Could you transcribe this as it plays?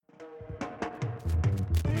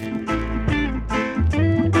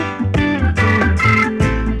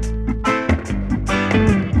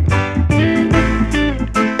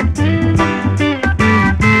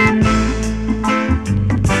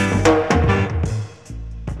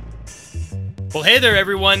Well, hey there,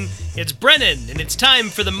 everyone. It's Brennan, and it's time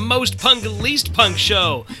for the Most Punk, Least Punk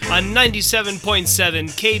show on 97.7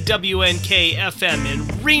 KWNK FM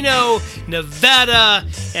in Reno, Nevada,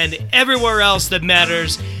 and everywhere else that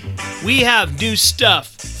matters. We have new stuff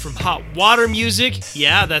from Hot Water Music.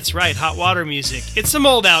 Yeah, that's right, Hot Water Music. It's some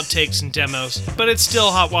old outtakes and demos, but it's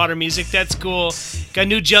still Hot Water Music. That's cool. Got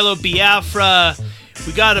new Jello Biafra.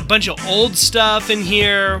 We got a bunch of old stuff in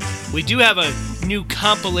here. We do have a new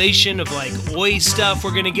compilation of like Oi stuff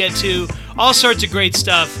we're gonna get to. All sorts of great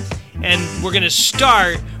stuff. And we're gonna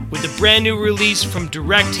start with a brand new release from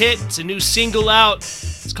Direct Hit. It's a new single out.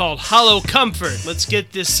 It's called Hollow Comfort. Let's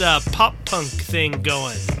get this pop punk thing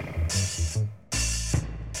going.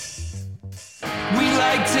 We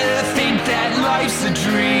like to think that life's a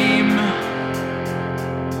dream,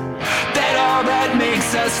 that all that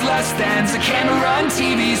makes us less than's a camera on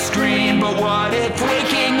TV screen. But what if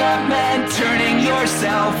waking up meant turning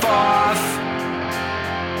yourself off?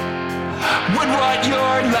 Would what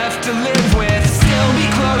you're left to live with still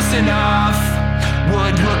be close enough?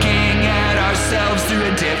 Would looking at ourselves through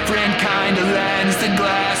a different kind of lens than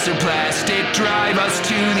glass or plastic drive us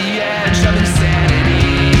to the edge of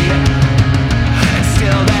insanity? And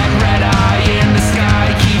still that red eye in the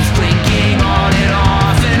sky keeps blinking on and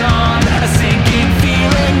off and on, a sinking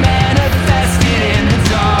feeling manifested in the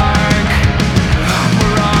dark.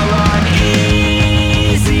 We're all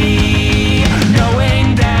uneasy,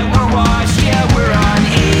 knowing that we're watched. Yeah, we're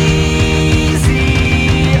uneasy,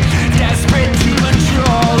 desperate to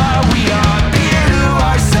control how we appear to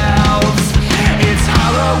ourselves. It's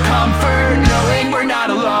hollow comfort knowing we're not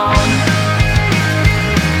alone.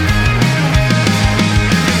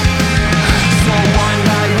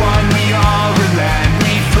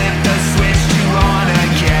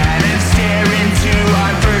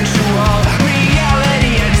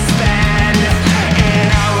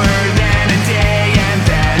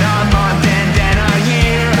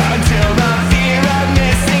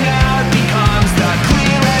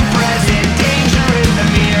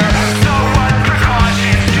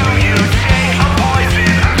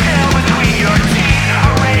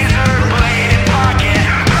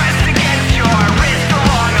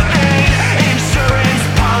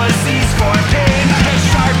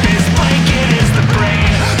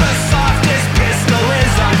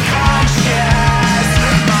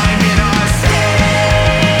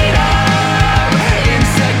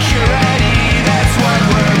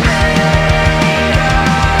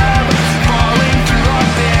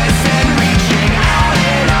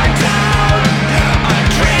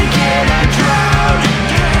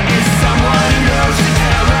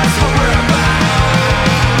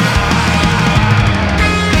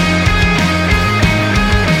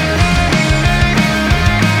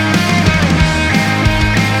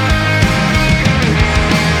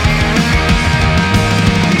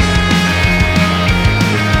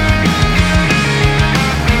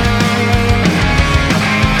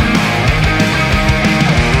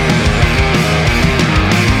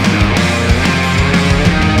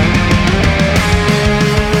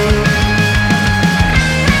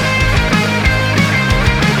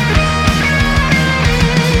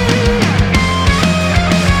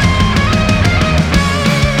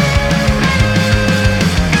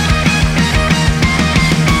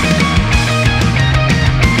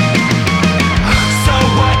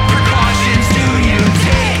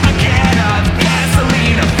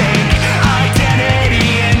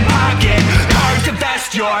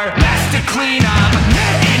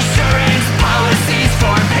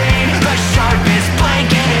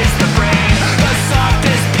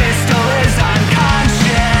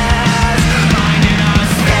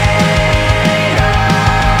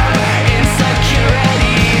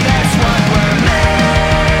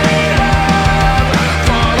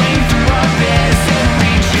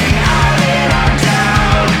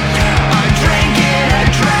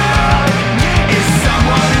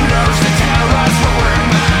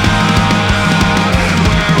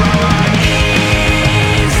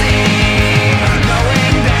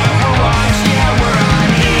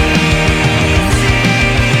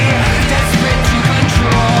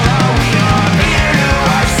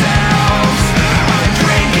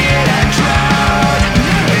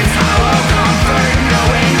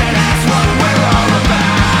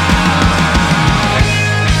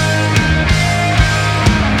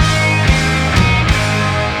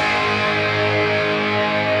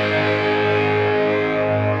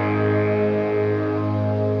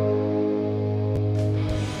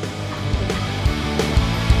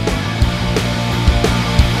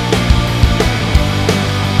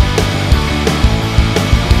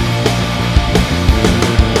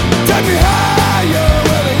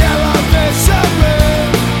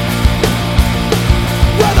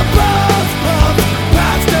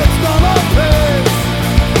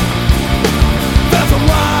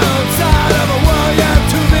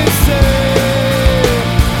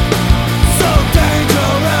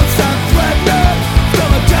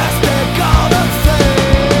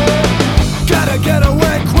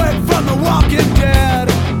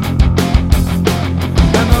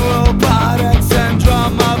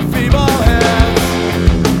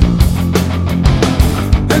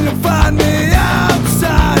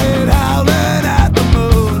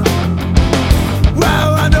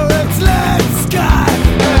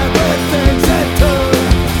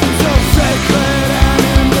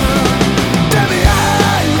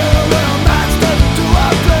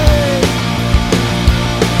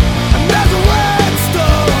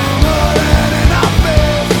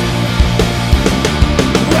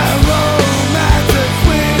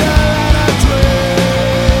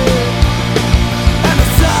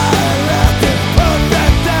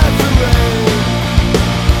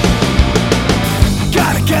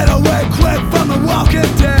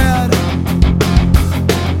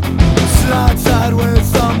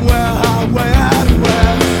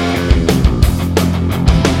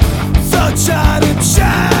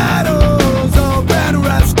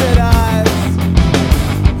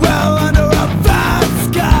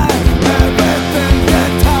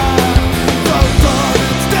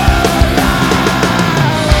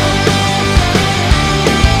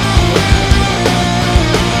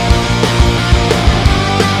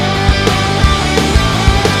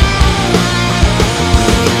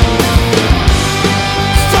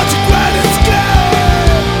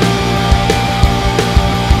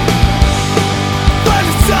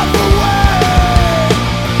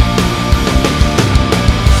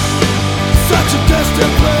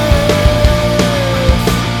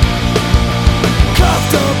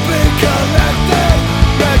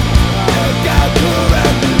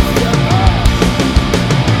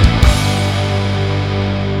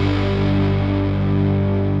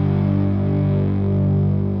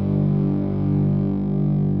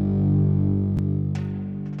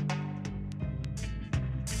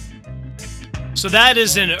 So that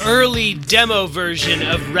is an early demo version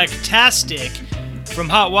of Rectastic from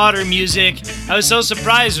Hot Water Music. I was so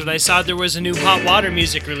surprised when I saw there was a new Hot Water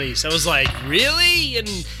Music release. I was like, really? And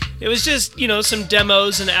it was just, some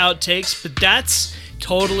demos and outtakes, but that's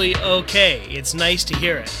totally okay. It's nice to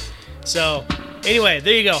hear it. So, anyway,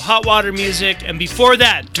 there you go, Hot Water Music. And before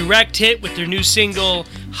that, Direct Hit with their new single,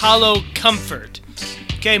 Hollow Comfort.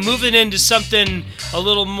 Okay, moving into something a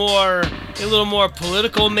little more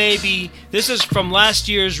political maybe. This is from last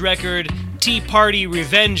year's record, Tea Party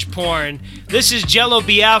Revenge Porn. This is Jello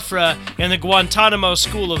Biafra and the Guantanamo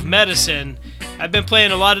School of Medicine. I've been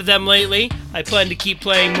playing a lot of them lately. I plan to keep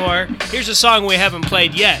playing more. Here's a song we haven't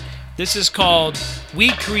played yet. This is called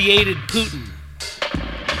We Created Putin.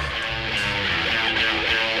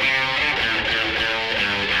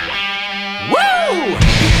 Woo!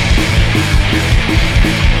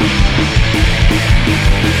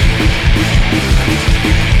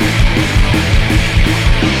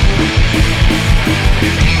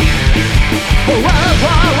 World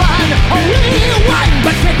War I, we won,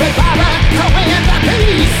 but did we bother to win the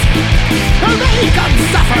peace? Make them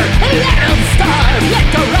suffer, let them starve, let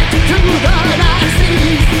direct to the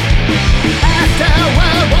Nazis. After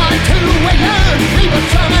World War II, we learned we were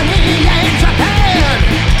Germany and Japan.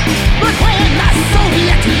 But when the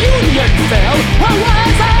Soviet Union fell, what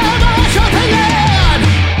was our march of the land?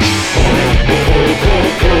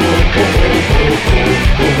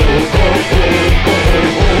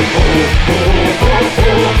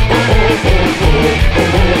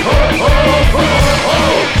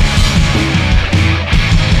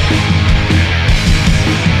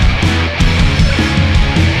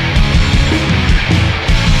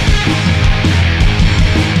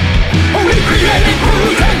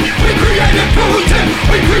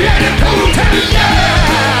 We created Putin,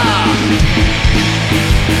 yeah!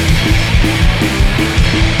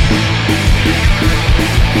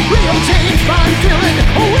 Real James Bond villain,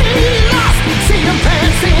 we lost. See him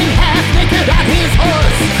dancing half naked on his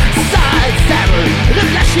horse. Side saddle, the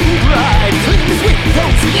flashing bride clings with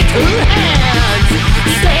those little hands.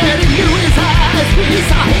 Staring into his eyes, we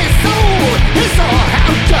saw his soul. We saw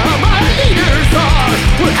how dumb our leaders are.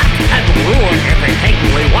 We'll hack and ruin everything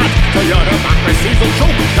we want till your democracy's a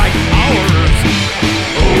joke like ours.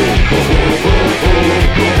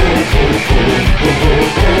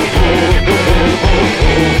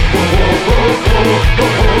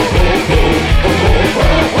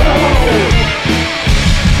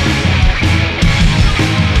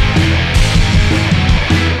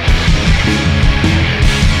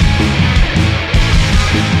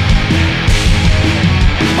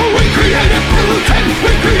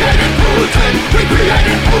 We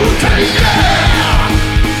created Putin, yeah!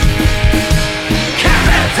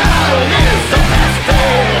 Capital is the best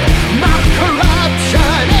thing. Mob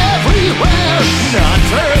corruption everywhere.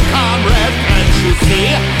 Nutter, comrade, can't you see?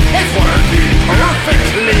 It's working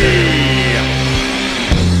perfectly.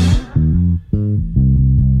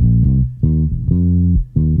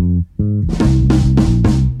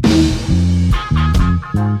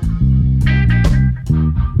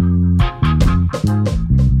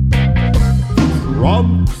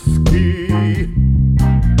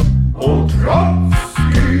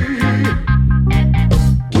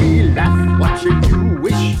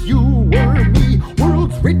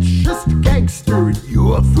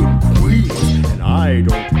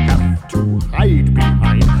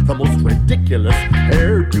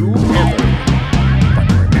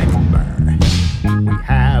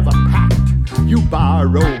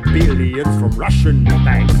 Russian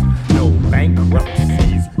banks, no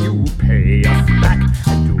bankruptcies. You pay us back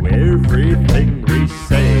and do everything we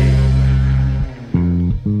say.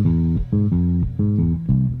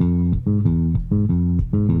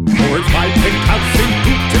 Towards my penthouse in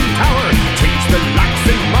Putin Tower, change the locks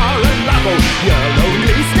in Mar-a-Lago. You'll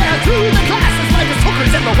only stare through the glasses like the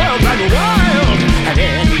hookers in the world run wild. At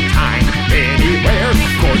any time, anywhere,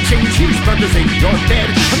 scorching cheeseburgers in your bed.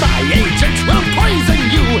 My agents will poison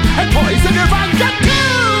you and poison Ivanka too!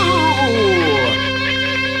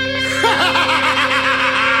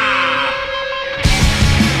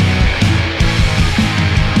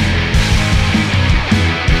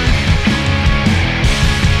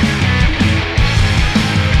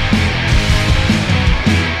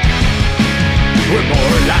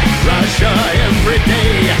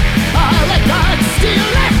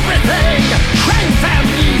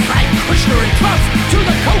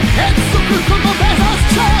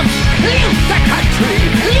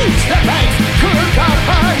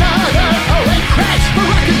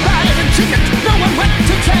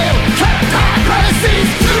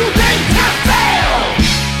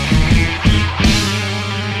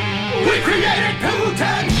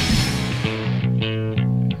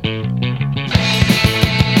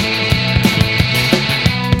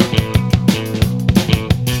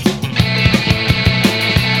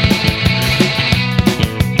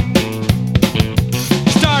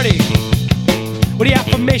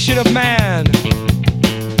 creation of man.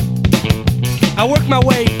 I work my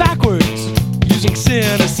way backwards using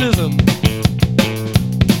cynicism.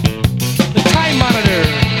 The time monitor,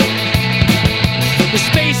 the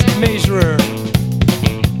space measurer.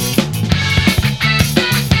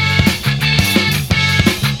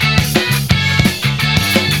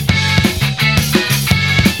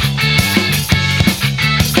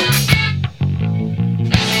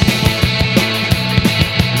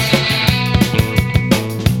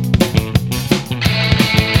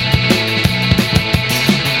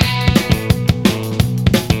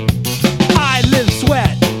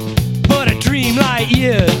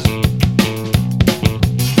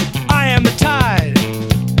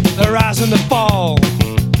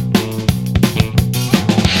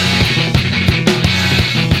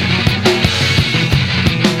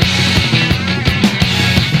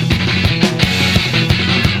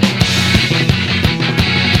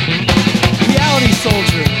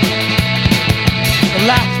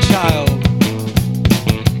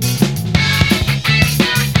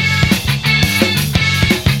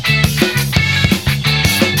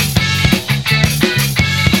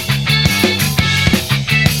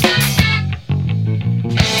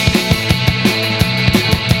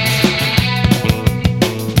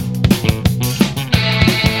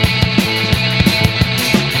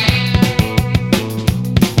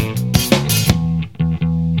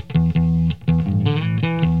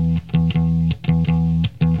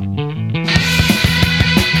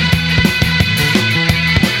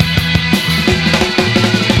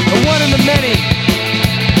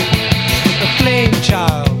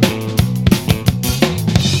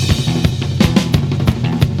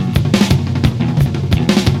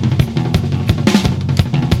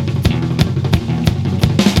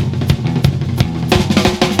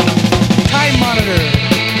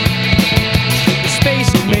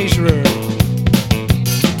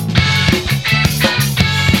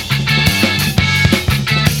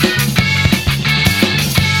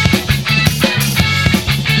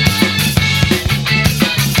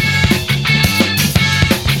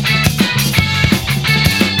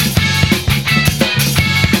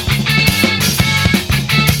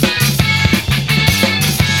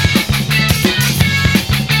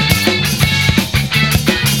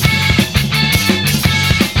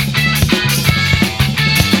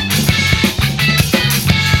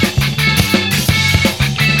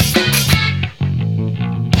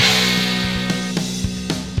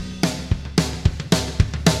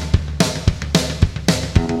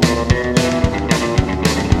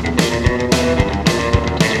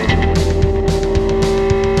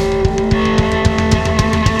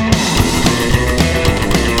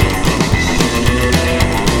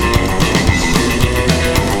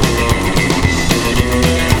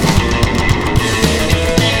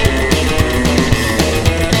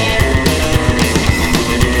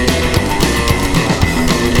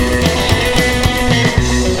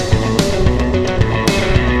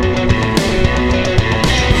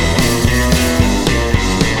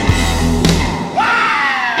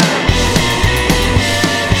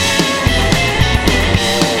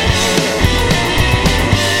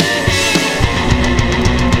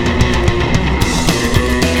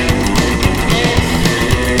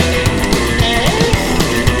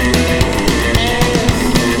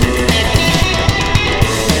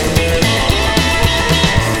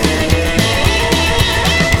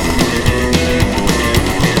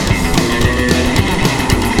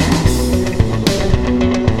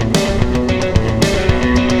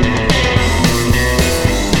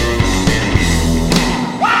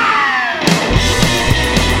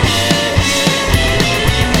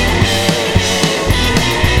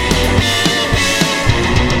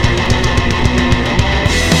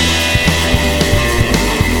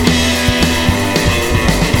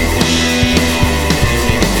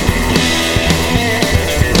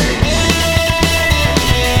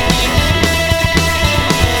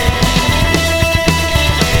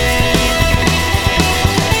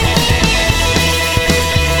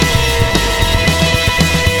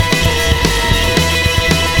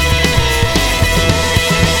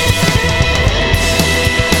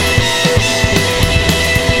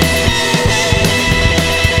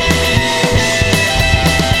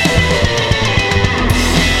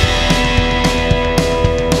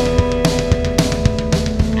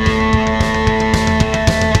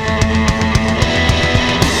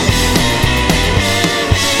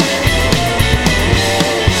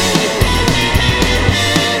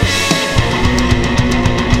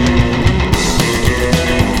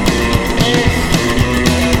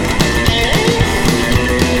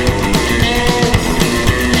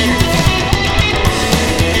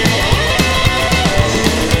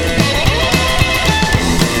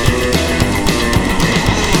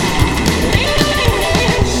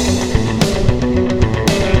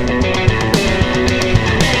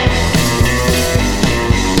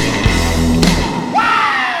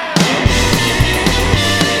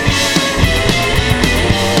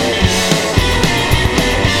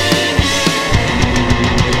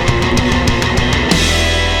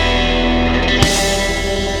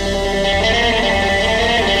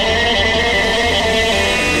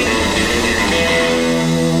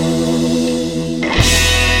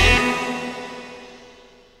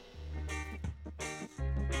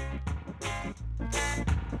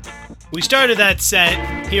 We started that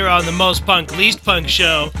set here on the Most Punk, Least Punk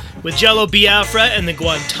show with Jello Biafra and the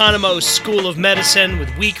Guantanamo School of Medicine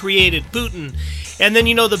with We Created Putin. And then,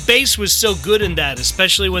 the bass was so good in that,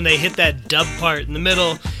 especially when they hit that dub part in the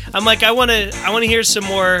middle. I'm like, I want to hear some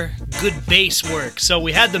more good bass work. So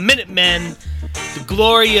we had the Minutemen, The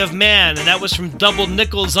Glory of Man, and that was from Double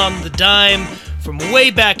Nickels on the Dime from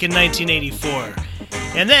way back in 1984.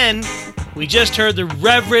 And then we just heard the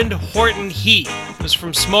Reverend Horton Heat. It was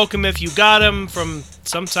from Smoke 'Em If You Got 'Em from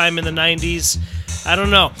sometime in the 90s. I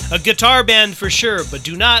don't know. A guitar band for sure, but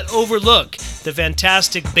do not overlook the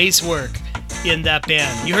fantastic bass work in that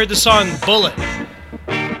band. You heard the song Bullet.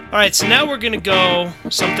 Alright, so now we're going to go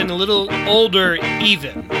something a little older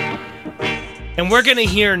even. And we're going to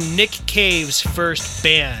hear Nick Cave's first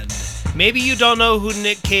band. Maybe you don't know who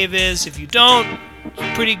Nick Cave is. If you don't,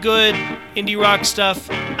 pretty good indie rock stuff.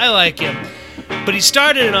 I like him. But he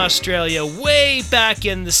started in Australia way back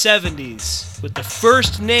in the 70s with the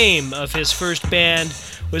first name of his first band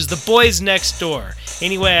was The Boys Next Door.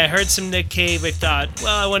 Anyway, I heard some Nick Cave. I thought,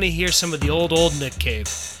 well, I want to hear some of the old Nick Cave.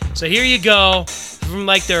 So here you go, from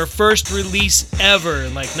like their first release ever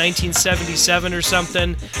in like 1977 or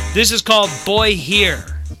something. This is called Boy Here.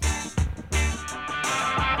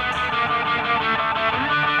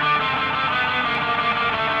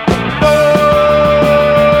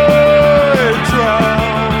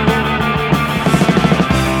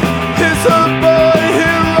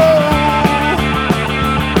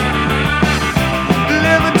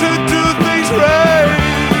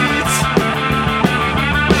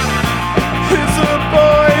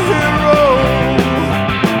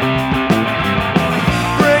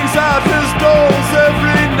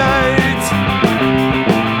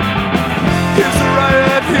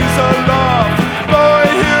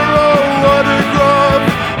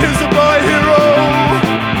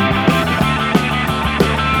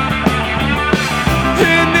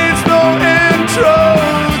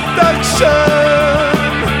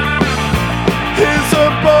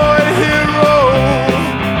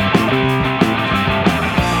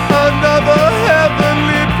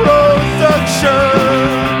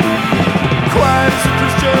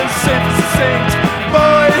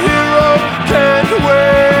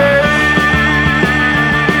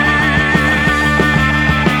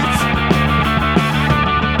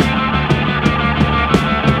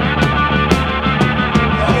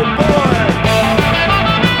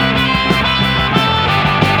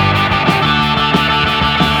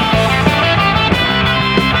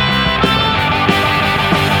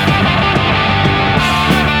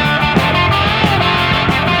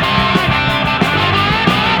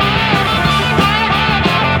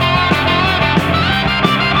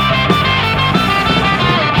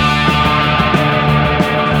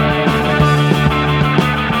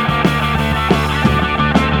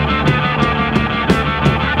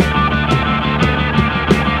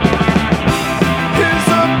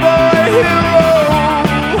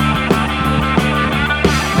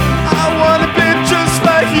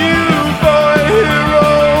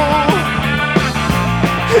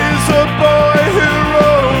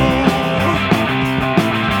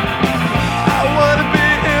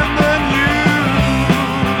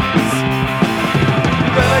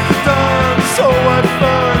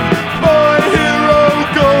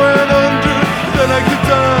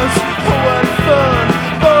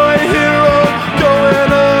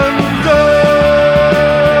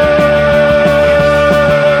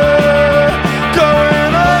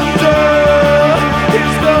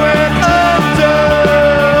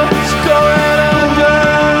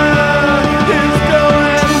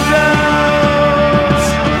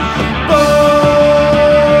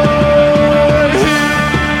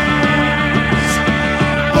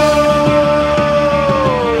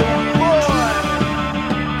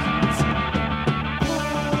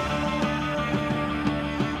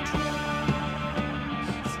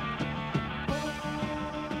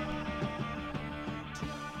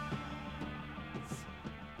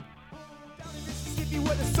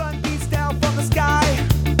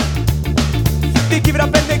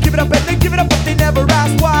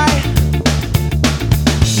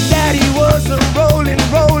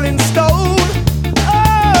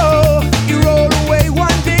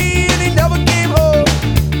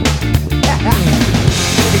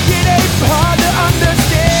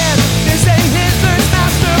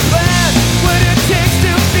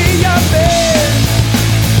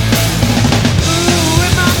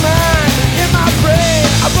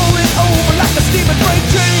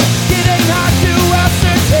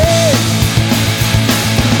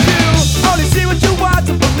 You only see what you want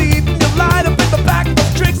to believe. You light up in the back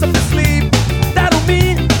of tricks of the sleep.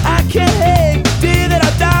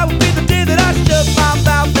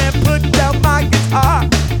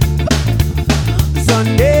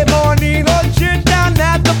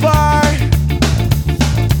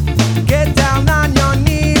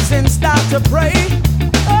 pray.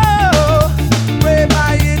 Oh, pray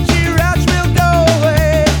my itchy rash will go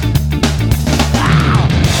away.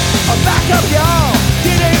 Back up, y'all.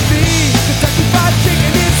 It ain't me. Kentucky Fried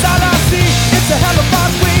Chicken is all I see. It's a hell of a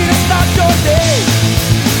way to start your day.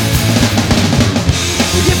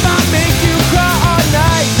 If I make you cry all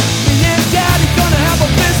night, me and Daddy gonna have a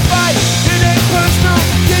fist fight. It ain't personal,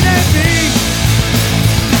 it ain't me.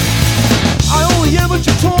 I only am what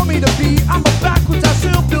you told me to be. I'm a backwards, I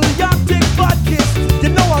still Billy, I'm Dick Butkus. You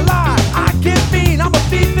know I lie, I get mean. I'm a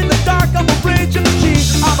thief in the dark, I'm a raging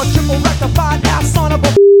machine. I'm a triple rectified ass son of a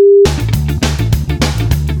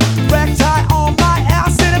rectie on my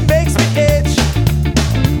ass and it makes me itch.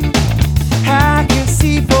 I can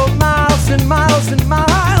see for miles and miles and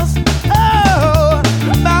miles. Oh,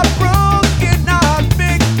 my broken heart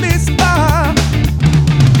makes me smile.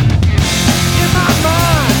 In my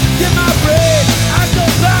mind, in my brain, I go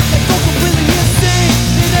back and go completely insane.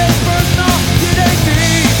 It ain't personal, it ain't me.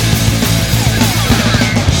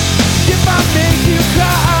 If I make you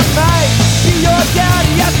cry, I might be your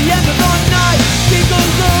daddy at the end of the night. Take a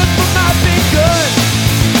look for my big gun.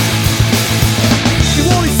 You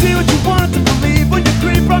only see what you want to believe. When you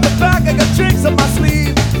creep from the back, I got tricks up my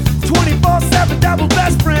sleeve. 24/7 double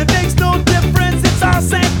best friend makes no difference. It's all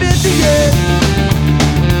same bitch, yeah.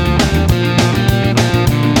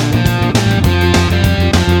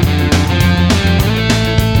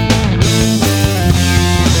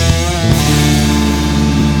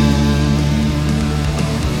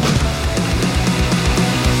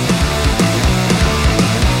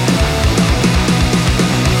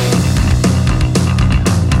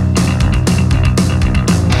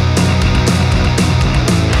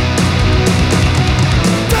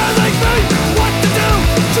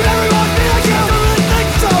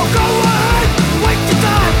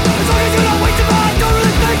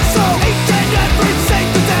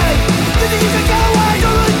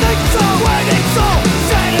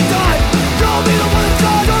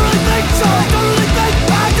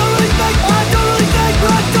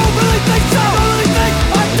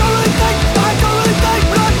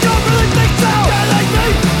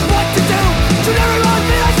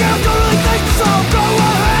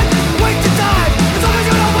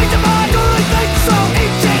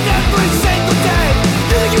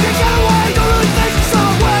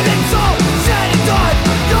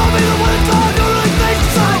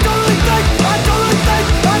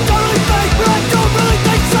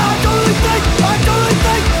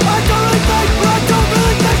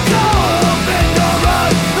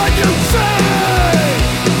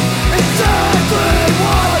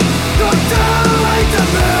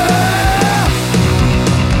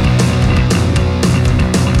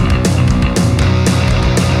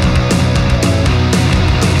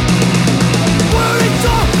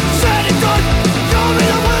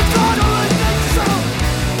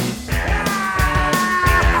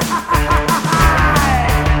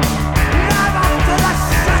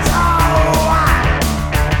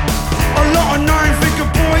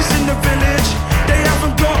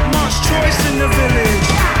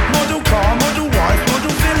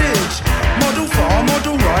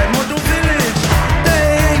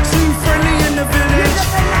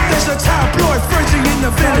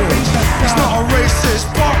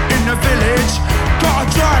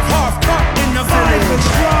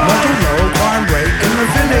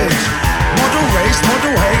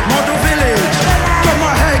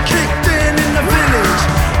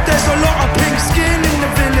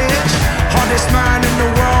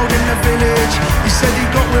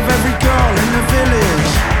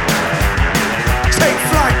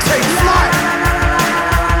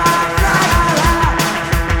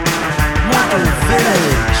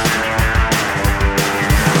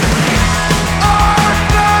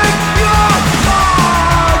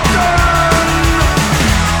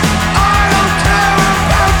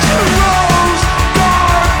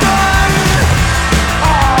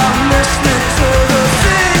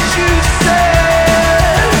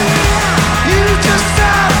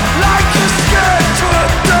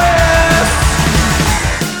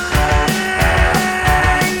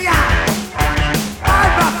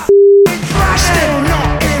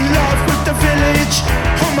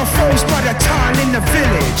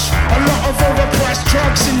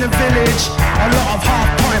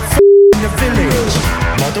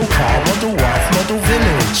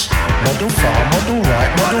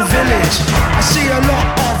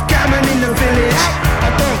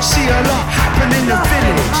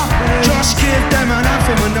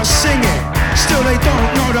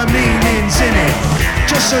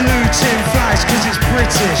 Saluting flies cause it's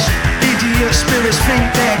British. Idiot spirits think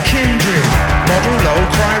they're kindred. Model low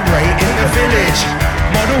crime rate in the village.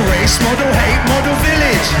 Model race, model hate, model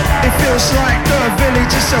village. It feels like the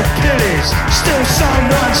village is so pillaged. Still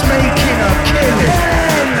someone's making a killing.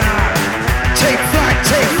 Take flight,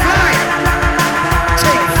 take flight.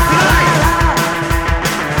 Take flight.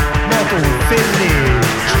 Model village.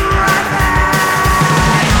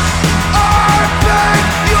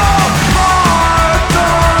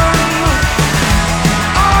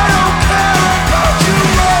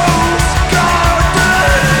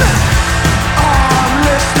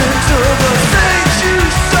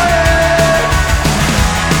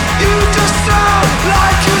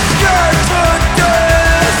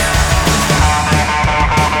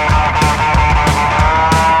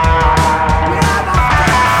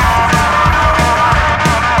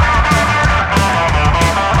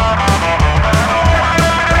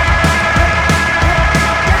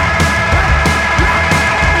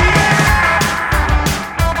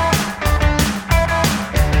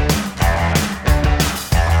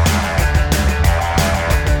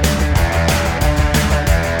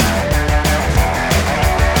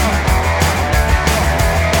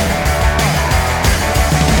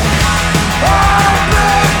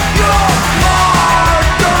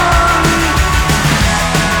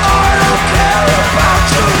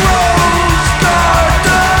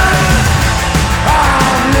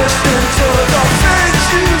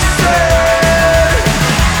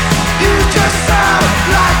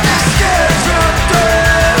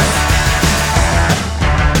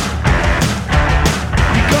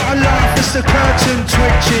 The curtain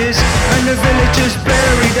twitches and the villagers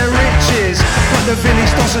bury their riches, but the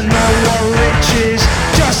village doesn't know what rich is.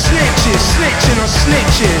 Just snitches, snitching on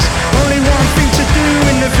snitches. Only one thing to do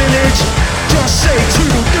in the village, just say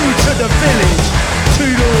toodle-doo to the village.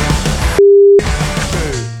 Toodle.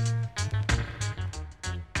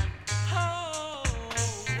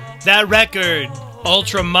 That record,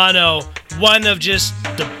 Ultra Mono, one of just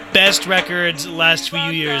the best records the last few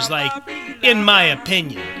years, like, in my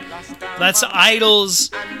opinion. That's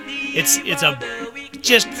Idols. It's a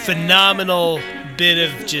just phenomenal bit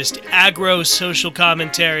of just aggro social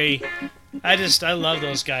commentary. I love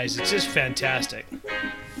those guys. It's just fantastic.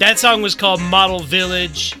 That song was called Model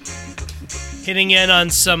Village, hitting in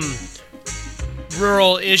on some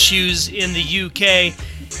rural issues in the UK.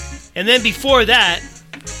 And then before that,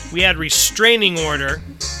 we had Restraining Order.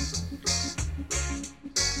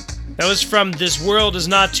 That was from This World Is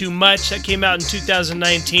Not Too Much. That came out in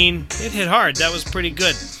 2019. It hit hard. That was pretty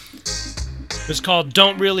good. It was called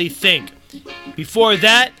Don't Really Think. Before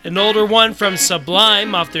that, an older one from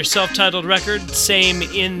Sublime off their self-titled record, Same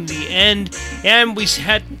in the End. And we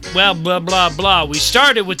had, well, blah, blah, blah. We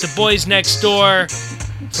started with the Boys Next Door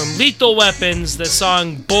from Lethal Weapons, the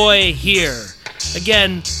song Boy Here.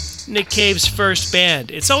 Again, Nick Cave's first band.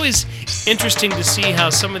 It's always interesting to see how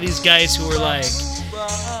some of these guys who were like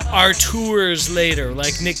our tours later,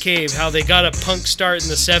 like Nick Cave, how they got a punk start in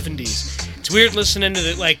the 70s. It's weird listening to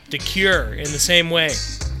The Cure in the same way.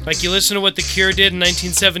 Like, you listen to what The Cure did in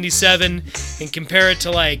 1977 and compare it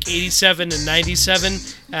to like 87 and 97.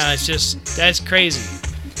 It's just, that's crazy.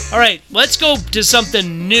 Alright, let's go to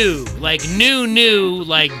something new. Like new,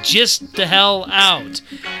 like Just the Hell Out.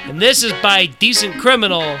 And this is by Decent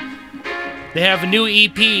Criminal. They have a new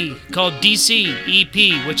EP called DC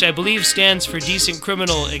EP, which I believe stands for Decent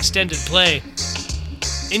Criminal Extended Play.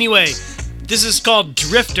 Anyway, this is called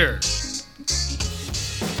Drifter.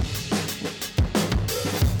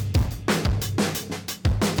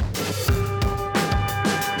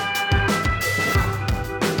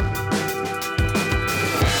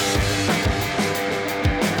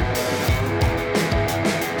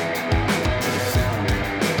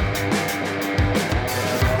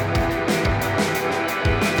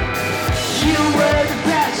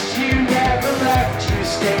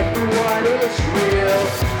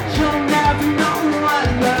 You'll never know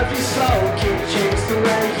I love you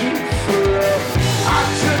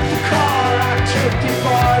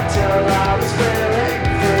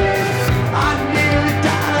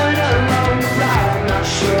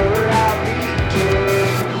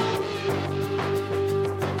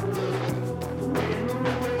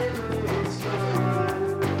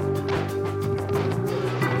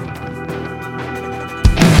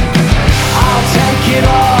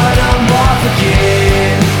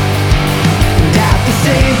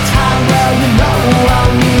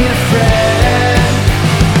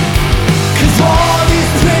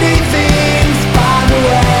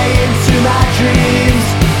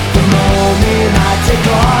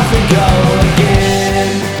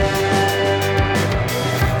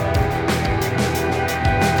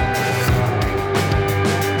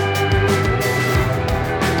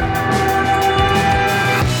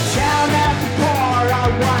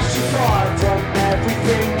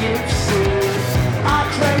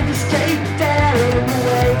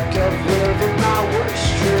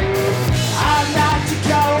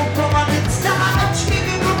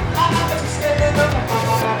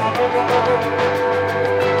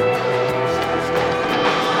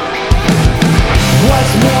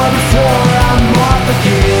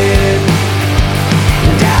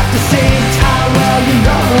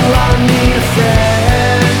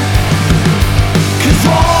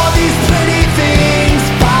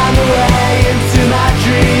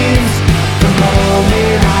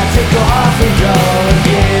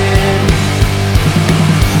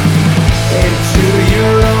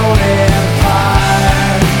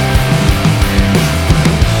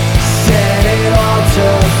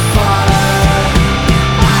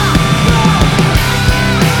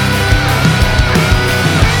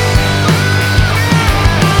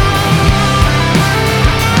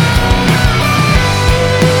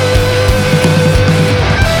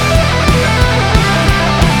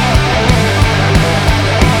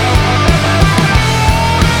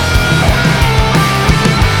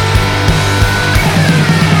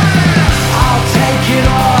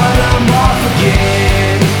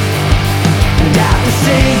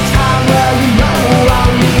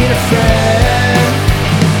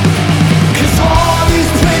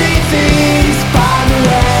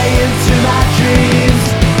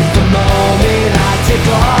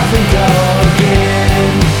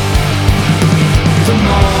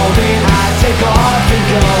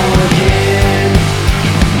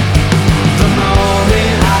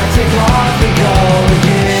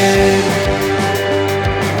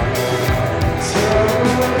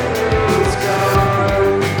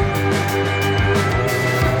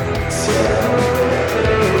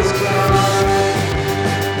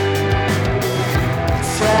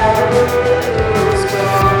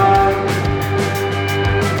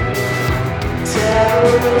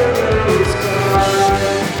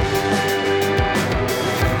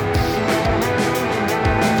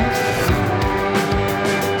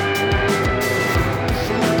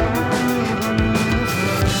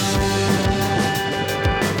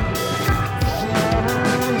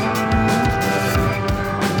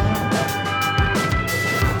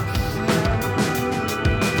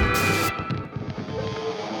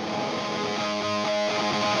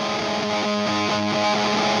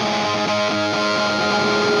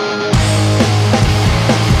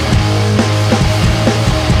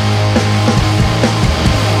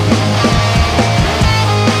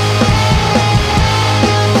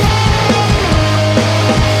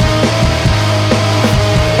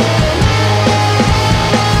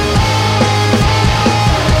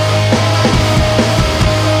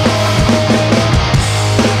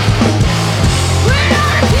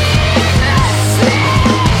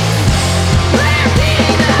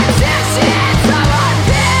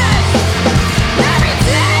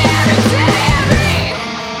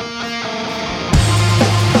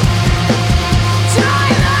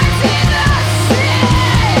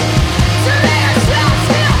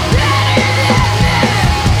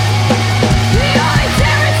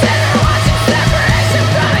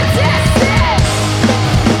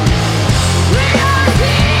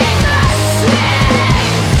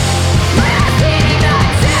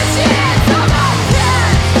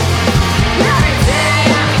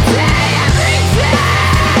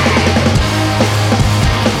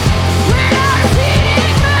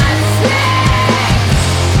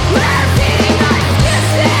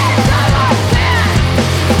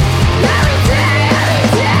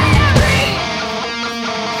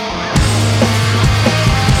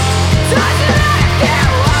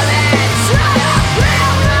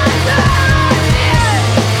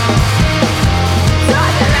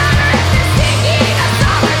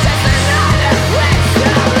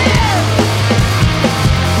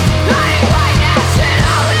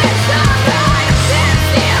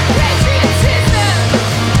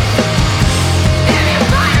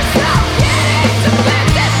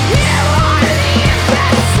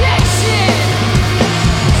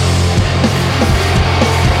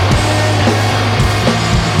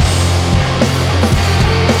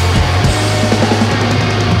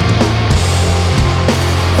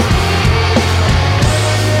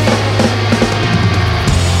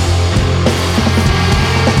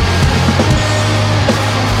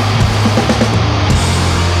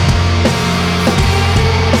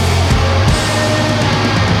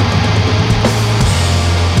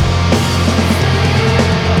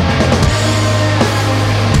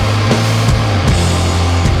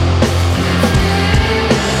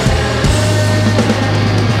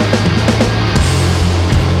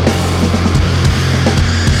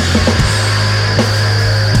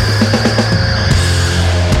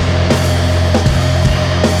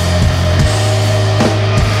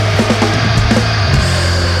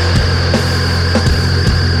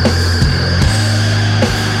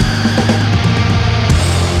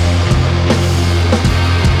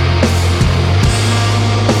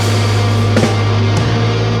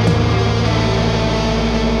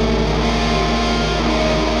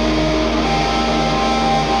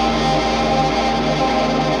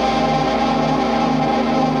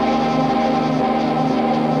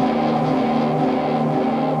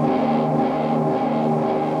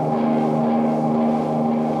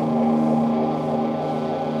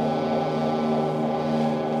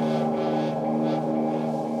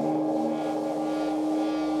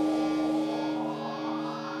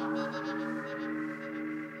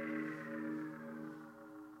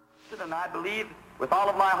And I believe with all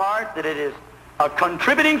of my heart that it is a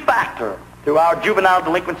contributing factor to our juvenile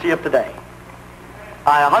delinquency of today.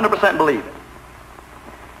 I 100% believe it.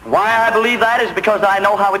 Why I believe that is because I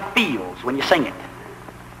know how it feels when you sing it.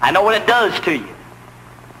 I know what it does to you.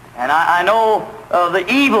 And I know the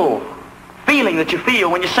evil feeling that you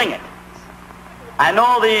feel when you sing it. I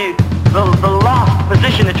know the lost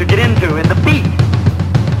position that you get into in the beat.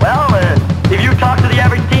 Well, if you talk to the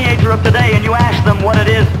average teenager of today and you ask them what it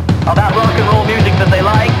is about rock and roll music that they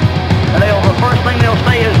like, and the first thing they'll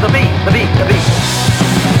say is the beat, the beat, the beat.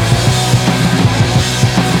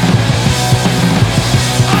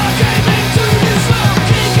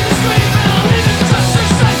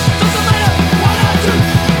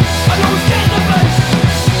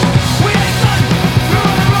 We ain't done. We're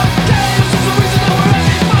on the road, game, this is the reason that we're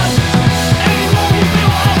having fun. Any more you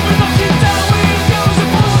feel, I'll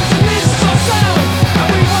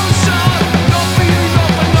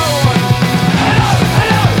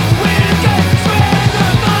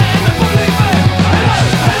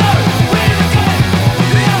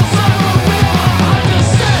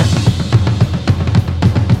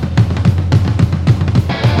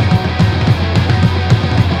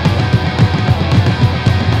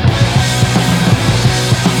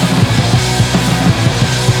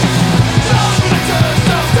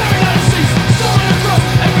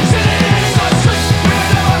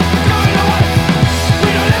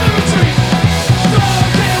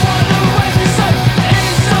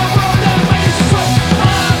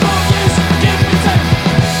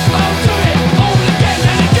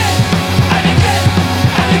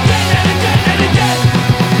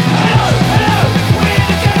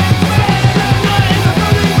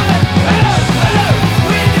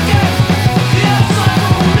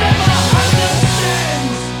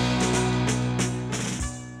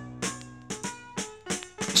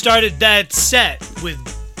Started that set with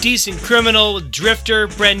Decent Criminal, Drifter,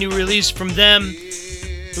 brand new release from them.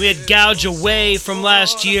 We had Gouge Away from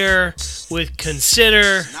last year with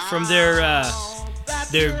Consider from their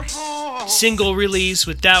single release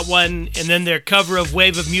with that one, and then their cover of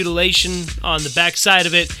Wave of Mutilation on the backside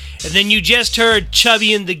of it. And then you just heard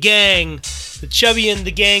Chubby and the Gang. The Chubby and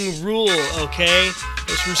the Gang rule, okay?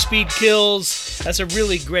 It's from Speed Kills. That's a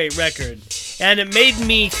really great record. And it made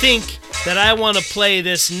me think that I want to play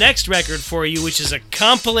this next record for you, which is a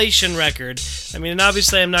compilation record. I mean,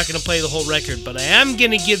 obviously I'm not going to play the whole record, but I am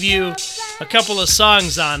going to give you a couple of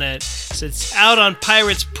songs on it. So it's out on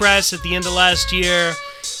Pirates Press at the end of last year,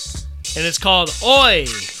 and it's called Oi,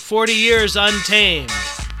 40 Years Untamed.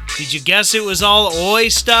 Did you guess it was all Oi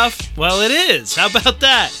stuff? Well, it is. How about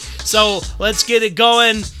that? So let's get it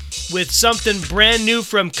going with something brand new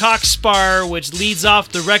from Cockspar, which leads off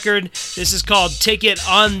the record. This is called Take It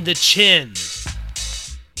on the Chin.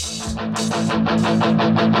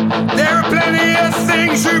 There are plenty of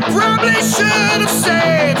things you probably should have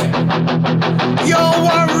said. Your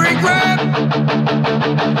one regret,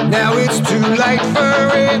 now it's too late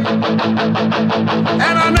for it.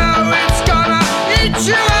 And I know it's gonna eat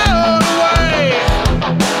you all away.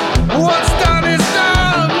 What's done is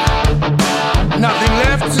done, nothing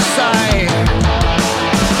left to say.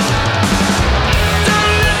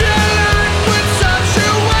 Don't live your life with such a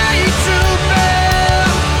weight to bear.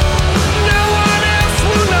 No one else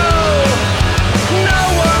will know, no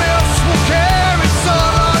one else will care, it's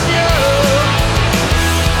all on you.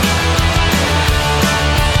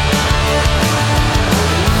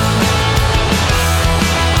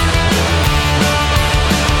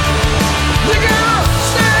 Look out,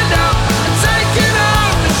 stand up.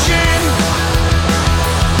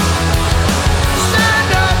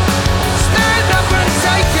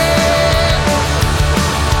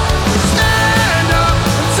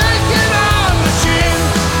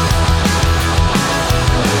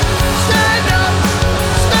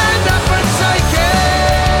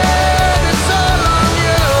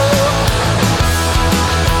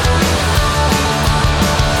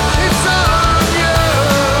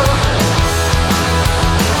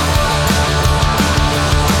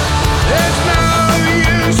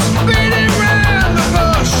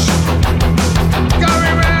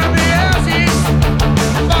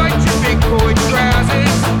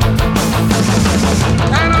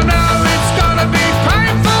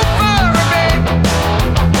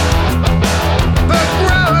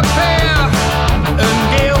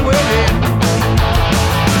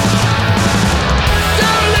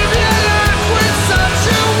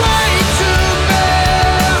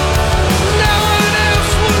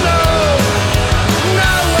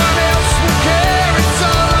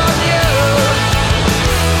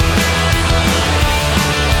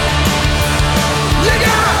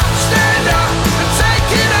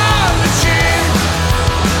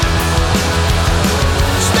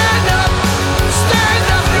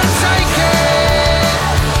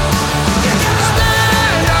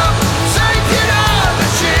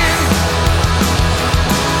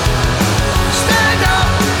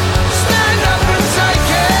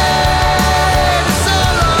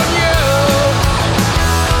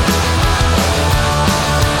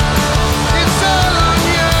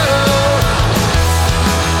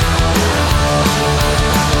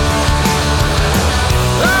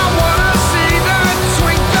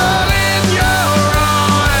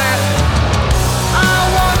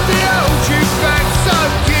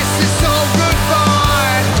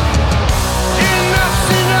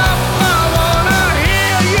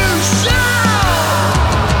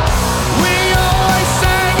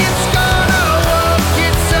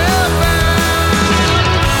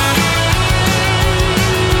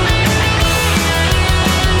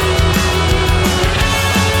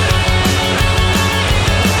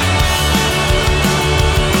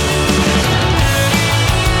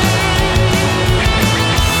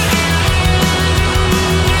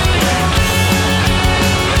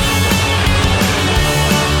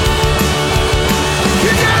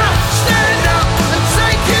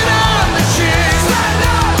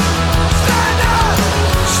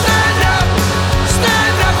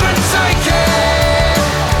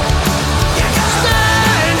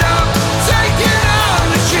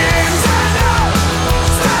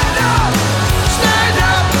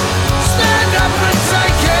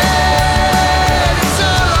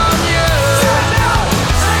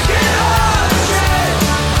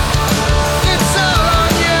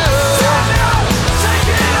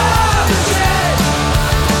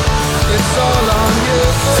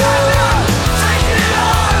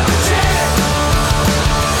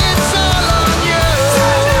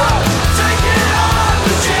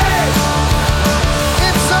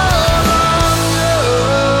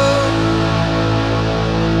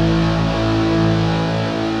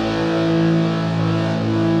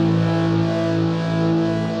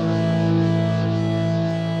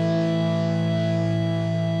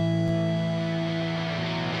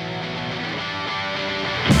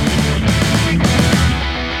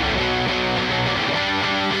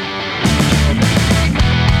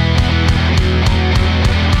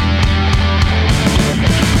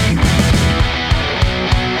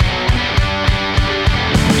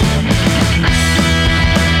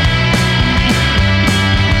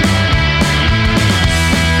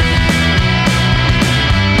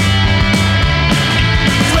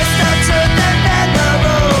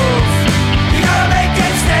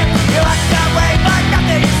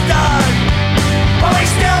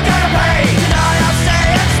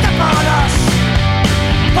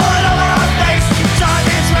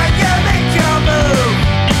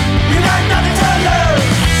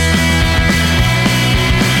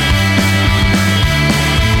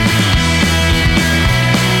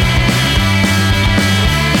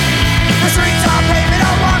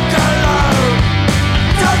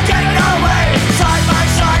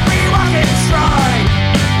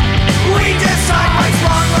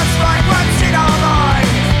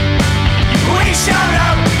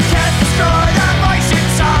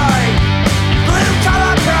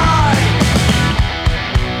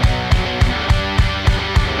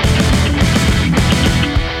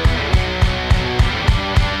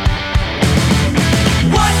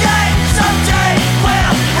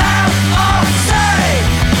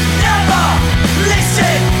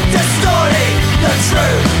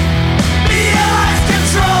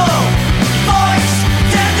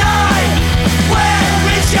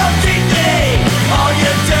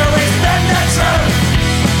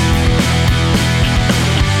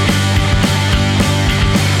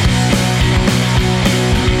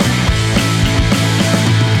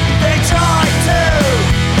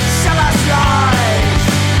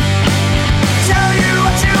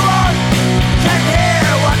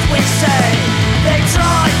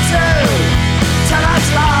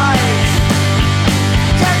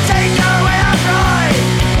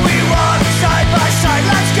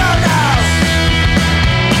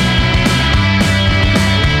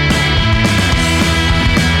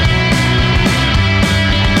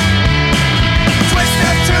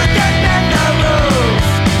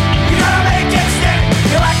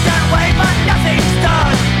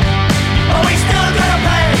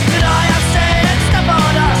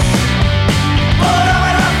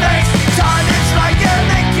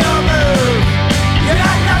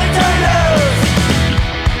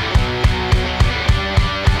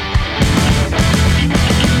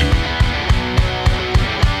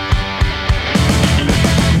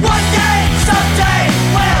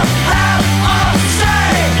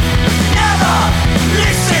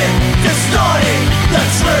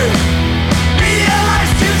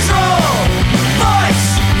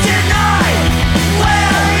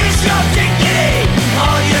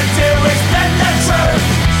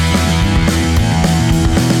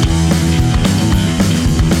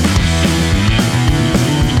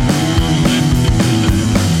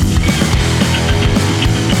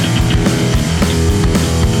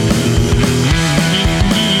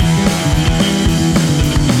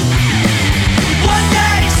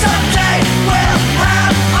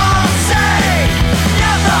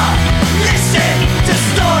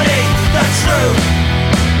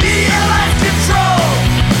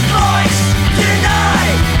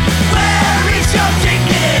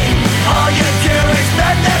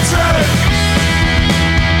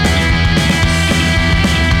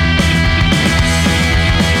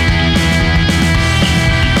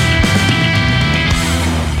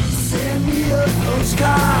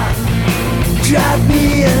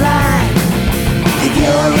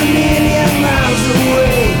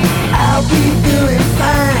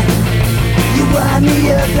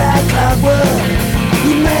 up like clockwork.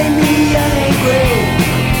 You made me angry.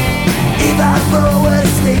 If I throw a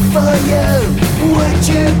stick for you, would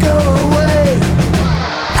you go away?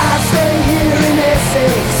 I stay here in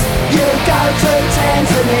Essex, you go to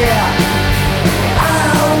Tanzania. I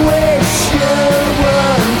wish you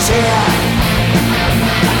weren't here.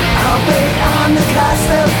 I'll be on the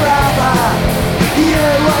Costa Brava, you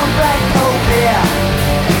on Black Pope here.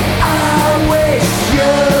 I wish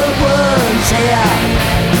you weren't here.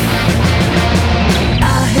 I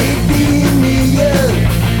hate being near you,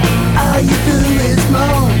 all you do is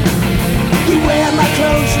moan. You wear my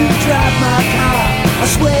clothes, you drive my car, I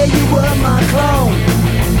swear you were my clone.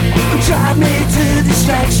 You drive me to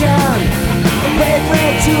distraction, a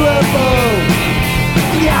red to a bone.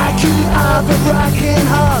 The IQ of a rocking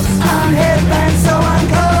horse, I'm headband so I'm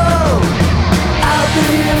cold. I'll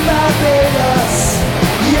be in Barbados,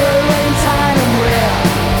 you're in time and where.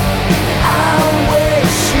 I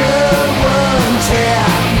wish you weren't here.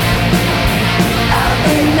 I'll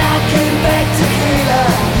be knocking back tequila,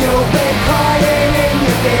 you'll be crying in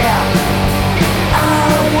your beer. I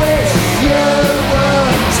wish you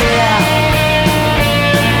weren't here.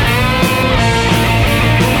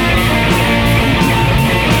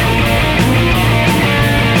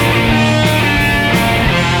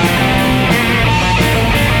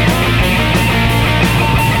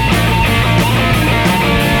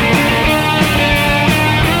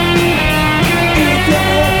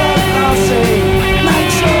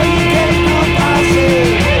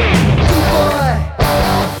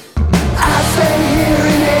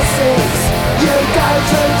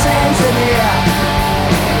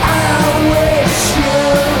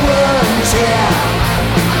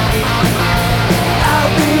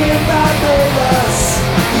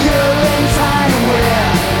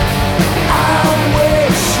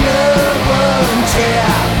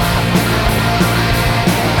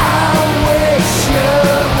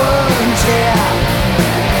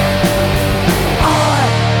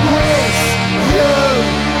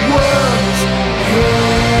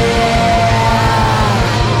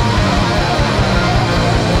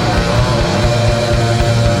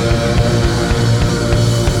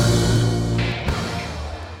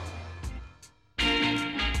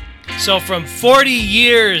 So from 40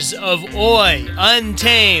 years of Oi,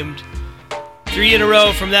 Untamed, 3 in a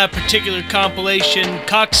row from that particular compilation,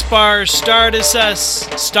 Cockspar started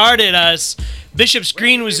us. Bishop's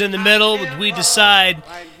Green was in the middle with We Decide,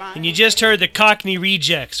 and you just heard the Cockney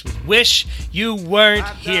Rejects with Wish You Weren't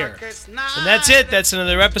Here. And that's it. That's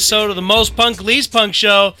another episode of the Most Punk Least Punk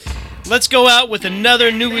Show. Let's go out with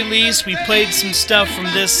another new release. We played some stuff from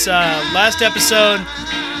this last episode.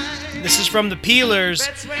 This is from the Peelers.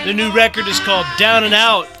 The new record is called Down and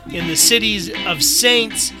Out in the Cities of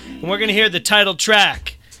Saints, and we're going to hear the title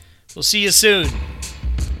track. We'll see you soon.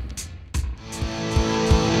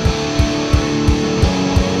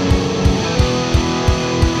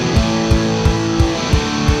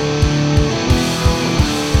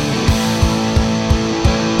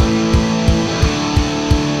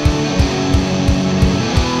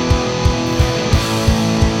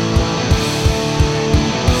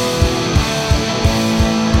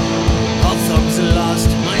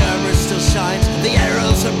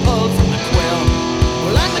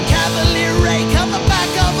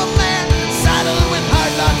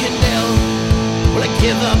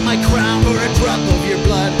 Give up my crown for a drop of your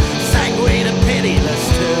blood, sanguine and pitiless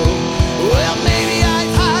too. Well, maybe I've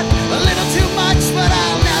had a little too much, but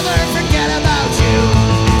I'll never forget about you.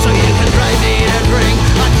 So you can drive me to drink,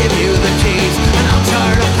 I'll give you the keys, and I'll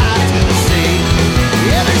chart a path to the sea.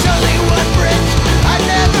 Yeah, there's only one bridge I've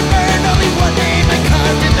never burned, only one name I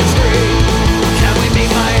carved in the tree. Can we meet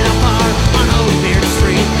by a bar on Old Beard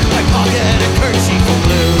Street? I pocket a kerchief of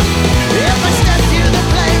blue. If I step to the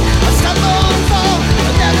plate, I'll stumble and fall,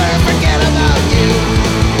 I'll never forget about you.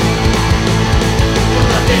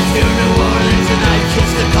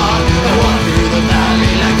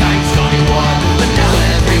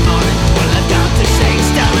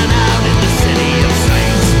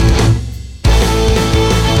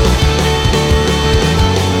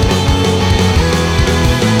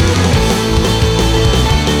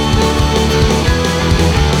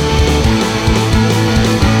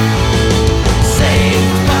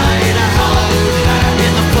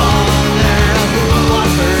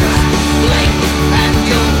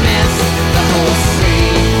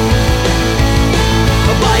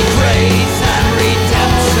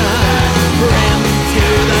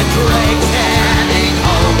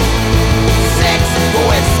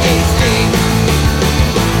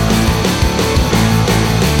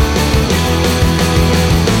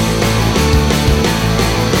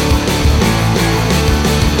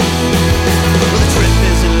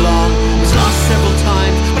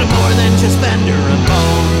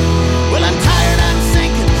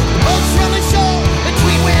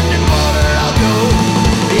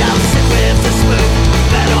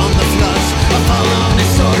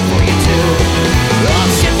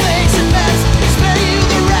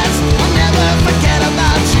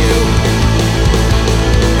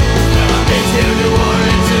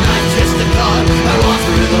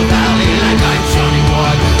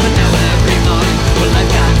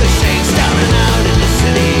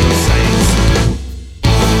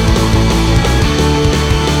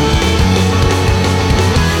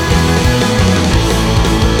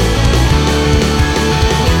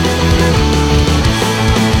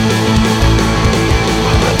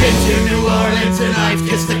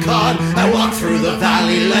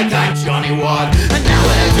 what? And now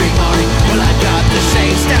every morning, well, I got the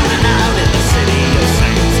shades down and out in the city of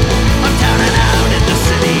saints. I'm down and out in the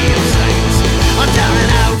city of saints. I'm down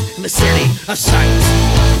and out in the city of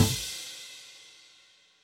saints.